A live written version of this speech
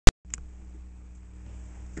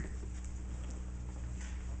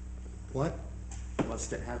What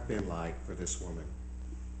must it have been like for this woman?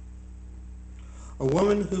 A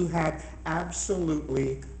woman who had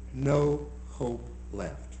absolutely no hope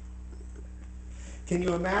left. Can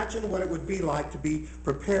you imagine what it would be like to be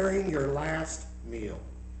preparing your last meal?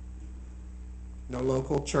 No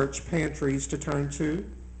local church pantries to turn to.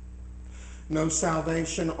 No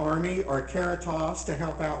Salvation Army or Caritas to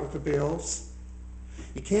help out with the bills.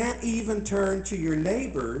 You can't even turn to your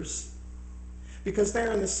neighbors because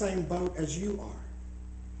they're in the same boat as you are.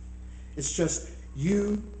 It's just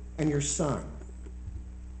you and your son.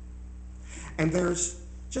 And there's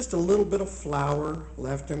just a little bit of flour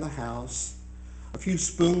left in the house, a few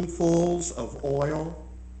spoonfuls of oil.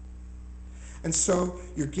 And so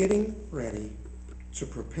you're getting ready to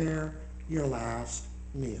prepare your last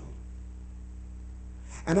meal.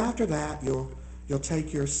 And after that, you'll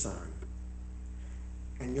take your son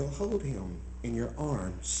and you'll hold him in your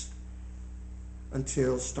arms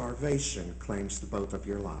until starvation claims the both of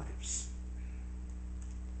your lives.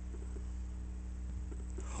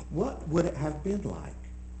 What would it have been like?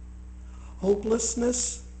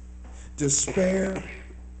 Hopelessness, despair,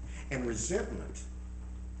 and resentment.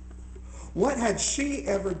 What had she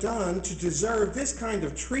ever done to deserve this kind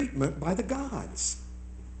of treatment by the gods?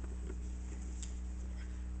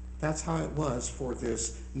 That's how it was for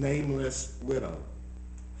this nameless widow.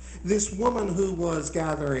 This woman who was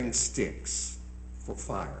gathering sticks for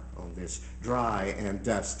fire on this dry and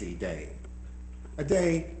dusty day. A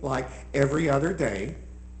day like every other day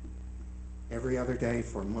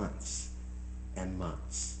for months and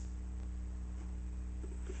months.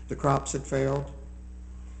 The crops had failed.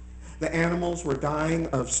 The animals were dying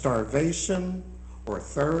of starvation or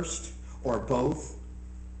thirst or both.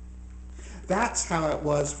 That's how it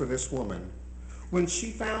was for this woman when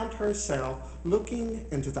she found herself looking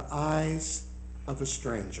into the eyes of a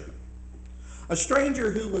stranger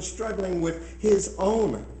who was struggling with his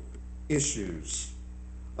own issues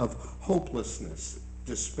of hopelessness,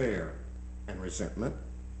 despair, and resentment.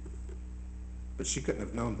 But she couldn't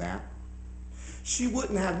have known that. She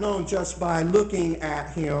wouldn't have known just by looking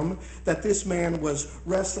at him that this man was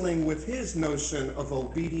wrestling with his notion of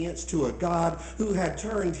obedience to a God who had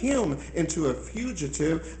turned him into a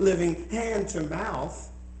fugitive living hand to mouth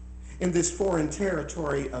in this foreign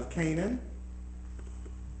territory of Canaan.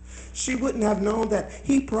 She wouldn't have known that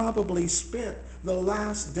he probably spent the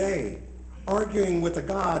last day arguing with a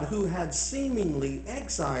God who had seemingly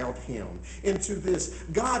exiled him into this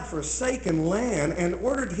God-forsaken land and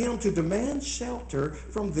ordered him to demand shelter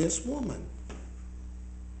from this woman.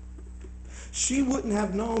 She wouldn't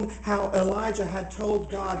have known how Elijah had told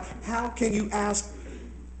God, how can you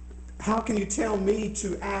tell me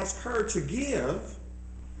to ask her to give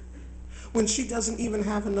when she doesn't even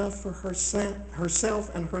have enough for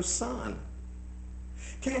herself and her son?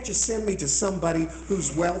 Can't you send me to somebody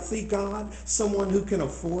who's wealthy, God? Someone who can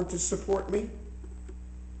afford to support me?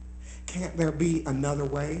 Can't there be another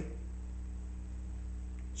way?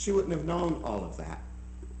 She wouldn't have known all of that.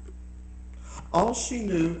 All she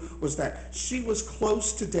knew was that she was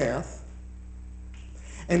close to death,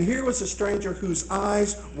 and here was a stranger whose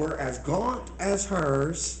eyes were as gaunt as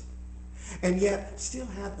hers, and yet still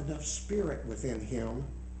had enough spirit within him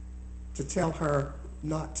to tell her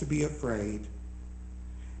not to be afraid.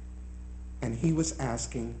 And he was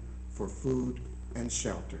asking for food and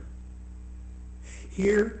shelter.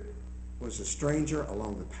 Here was a stranger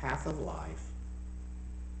along the path of life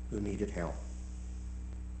who needed help.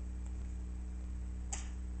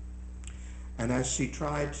 And as she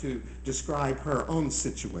tried to describe her own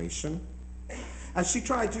situation, as she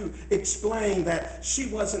tried to explain that she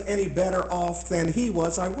wasn't any better off than he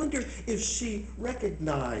was, I wonder if she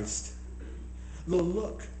recognized the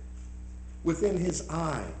look within his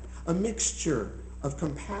eye, a mixture of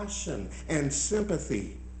compassion and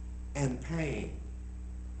sympathy and pain.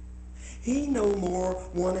 He no more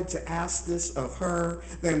wanted to ask this of her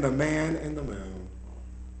than the man in the moon,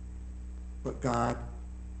 but God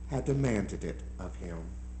had demanded it of him.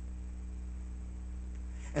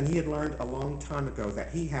 And he had learned a long time ago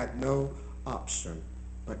that he had no option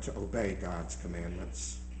but to obey God's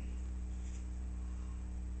commandments.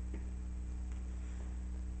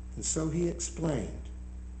 And so he explained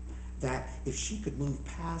that if she could move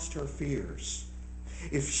past her fears,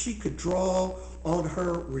 if she could draw on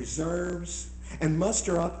her reserves and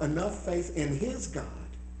muster up enough faith in his God,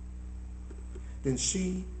 then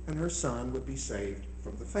she and her son would be saved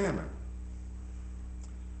from the famine.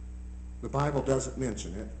 The Bible doesn't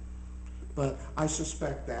mention it, but I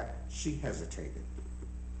suspect that she hesitated.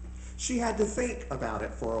 She had to think about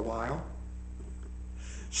it for a while.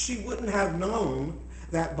 She wouldn't have known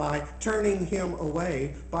that by turning him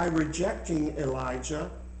away, by rejecting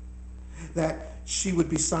Elijah, that she would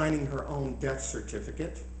be signing her own death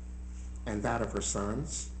certificate and that of her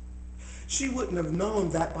sons. She wouldn't have known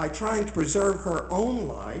that by trying to preserve her own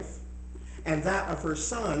life and that of her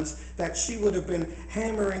sons, that she would have been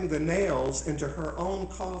hammering the nails into her own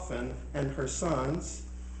coffin and her sons.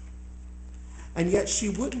 And yet she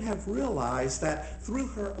wouldn't have realized that through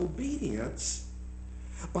her obedience,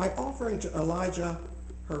 by offering to Elijah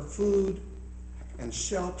her food and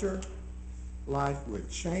shelter, life would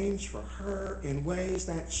change for her in ways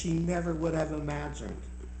that she never would have imagined.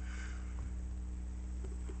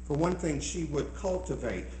 For one thing, she would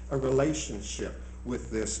cultivate a relationship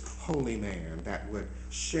with this holy man that would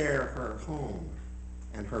share her home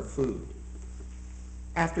and her food.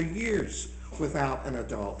 After years without an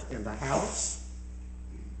adult in the house,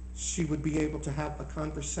 she would be able to have a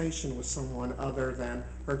conversation with someone other than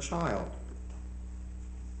her child.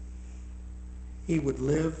 He would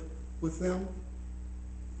live with them.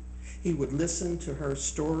 He would listen to her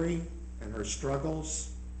story and her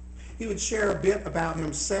struggles. He would share a bit about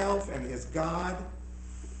himself and his God.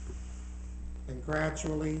 And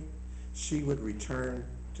gradually, she would return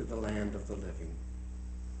to the land of the living.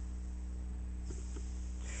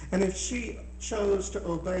 And if she chose to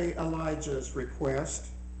obey Elijah's request,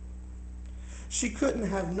 she couldn't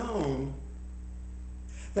have known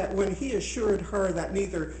that when he assured her that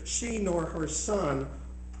neither she nor her son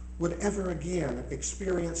would ever again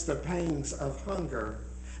experience the pangs of hunger,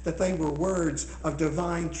 that they were words of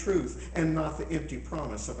divine truth and not the empty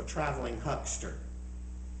promise of a traveling huckster.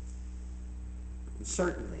 And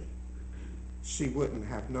certainly, she wouldn't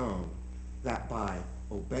have known that by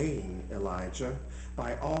obeying Elijah,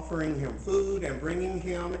 by offering him food and bringing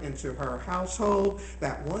him into her household,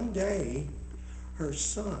 that one day her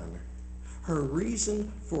son, her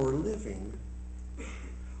reason for living,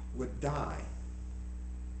 would die.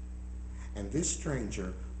 And this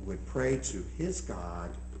stranger would pray to his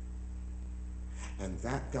God, and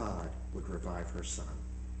that God would revive her son.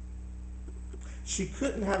 She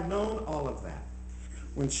couldn't have known all of that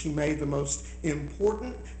when she made the most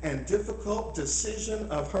important and difficult decision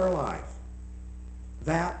of her life,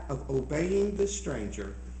 that of obeying this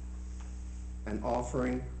stranger and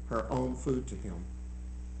offering her own food to him.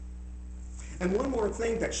 And one more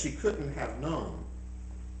thing that she couldn't have known,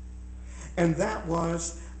 and that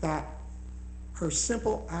was that her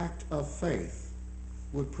simple act of faith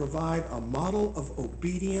would provide a model of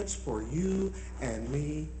obedience for you and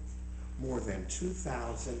me more than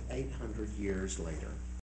 2,800 years later.